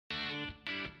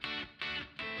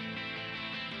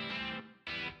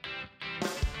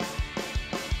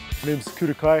My name is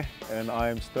Kuru Kae and I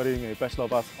am studying a Bachelor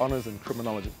of Arts Honours in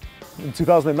Criminology. In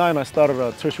 2009 I started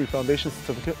a tertiary foundation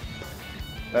certificate.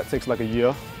 That takes like a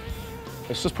year.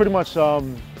 It's just pretty much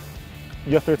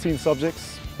year 13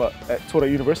 subjects but taught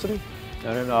at university.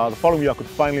 And then the following year I could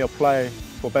finally apply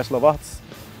for Bachelor of Arts.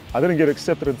 I didn't get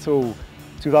accepted until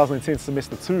 2010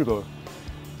 semester 2 though,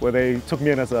 where they took me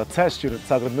in as a TAS student,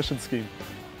 target admission scheme.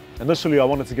 Initially I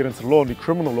wanted to get into law and do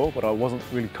criminal law, but I wasn't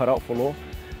really cut out for law.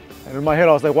 And in my head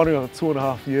I was like wondering over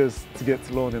 2.5 years to get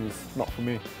to law, and it's not for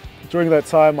me. During that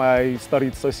time I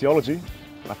studied sociology.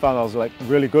 I found I was like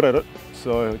really good at it,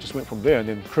 so I just went from there, and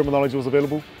then criminology was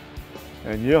available.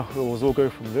 And yeah, it was all go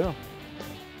from there.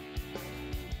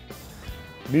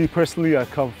 Me personally, I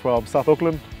come from South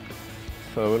Auckland,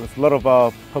 so there's a lot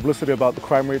of publicity about the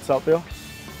crime rates out there.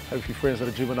 I have a few friends that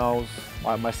are juveniles.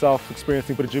 I myself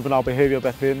experiencing a bit of juvenile behaviour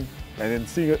back then, and then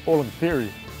seeing it all in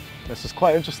theory. It's just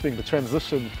quite interesting, the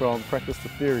transition from practice to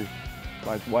theory.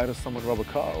 Like, why does someone rob a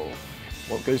car, or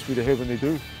what goes through their head when they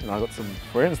do? You know, I got some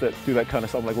friends that do that kind of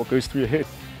stuff, like what goes through your head.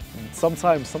 And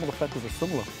sometimes some of the factors are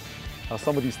similar.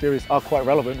 Some of these theories are quite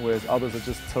relevant, whereas others are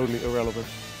just totally irrelevant.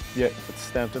 Yet it's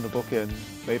stamped in the book and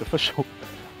made official.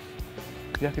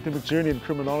 The academic journey in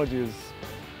criminology is,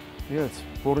 yeah, it's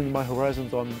broadening my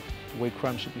horizons on the way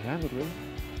crime should be handled, really.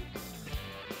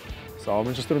 So I'm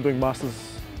interested in doing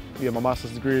masters. Yeah, my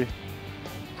master's degree,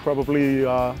 probably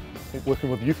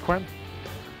working with youth crime.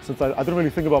 Since I didn't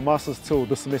really think about masters till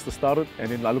this semester started,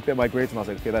 and then I looked at my grades and I was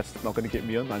like, okay, that's not going to get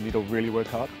me in. I need to really work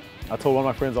hard. I told one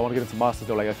of my friends I want to get into masters.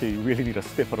 They're like, okay, you really need to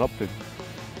step it up then.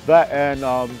 That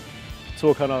and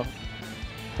Tour kind of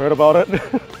heard about it.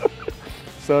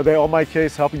 So they're on my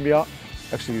case, helping me out.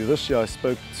 Actually, this year I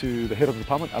spoke to the head of the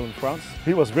department, Alan France.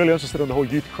 He was really interested in the whole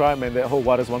youth crime and that whole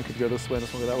why does one could go this way and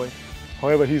this one go that way.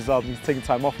 However, he's taking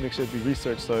time off next year to do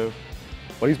research,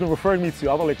 but he's been referring me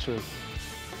to other lecturers.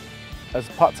 As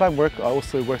part-time work, I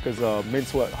also work as a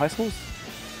mentor at high schools.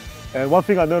 And one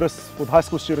thing I noticed with high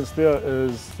school students there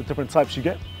is the different types you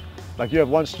get. Like you have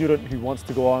one student who wants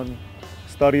to go on,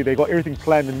 study, they got everything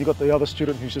planned, and you got the other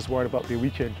student who's just worried about their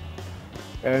weekend.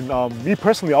 And me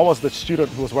personally, I was the student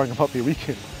who was worrying about their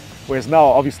weekend. Whereas now,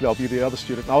 obviously, I'll be the other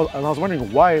student. And I was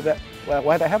wondering why that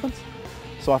happens.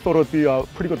 So I thought it would be a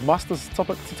pretty good master's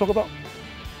topic to talk about.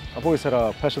 I've always had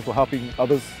a passion for helping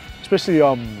others, especially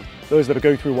those that are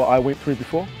going through what I went through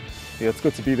before. Yeah, it's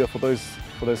good to be there for those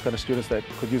kind of students that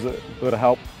could use a bit of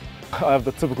help. I have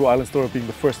the typical island story of being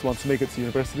the first one to make it to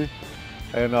university.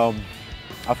 And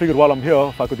I figured while I'm here,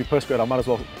 if I could do postgrad, I might as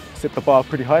well set the bar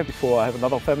pretty high before I have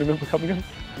another family member coming in.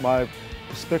 My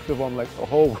perspective on like the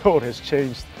whole world has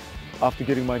changed after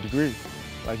getting my degree.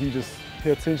 Like you just pay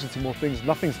attention to more things.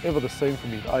 Nothing's ever the same for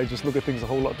me. I just look at things a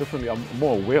whole lot differently. I'm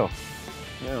more aware.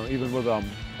 You know, even with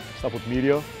stuff with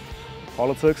media,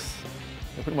 politics,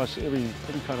 and pretty much every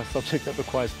kind of subject that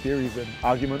requires theories and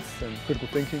arguments and critical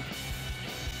thinking.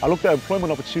 I looked at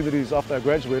employment opportunities after I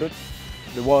graduated.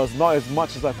 There was not as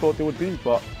much as I thought there would be,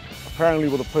 but apparently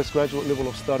with a postgraduate level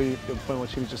of study, the employment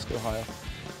opportunities just go higher.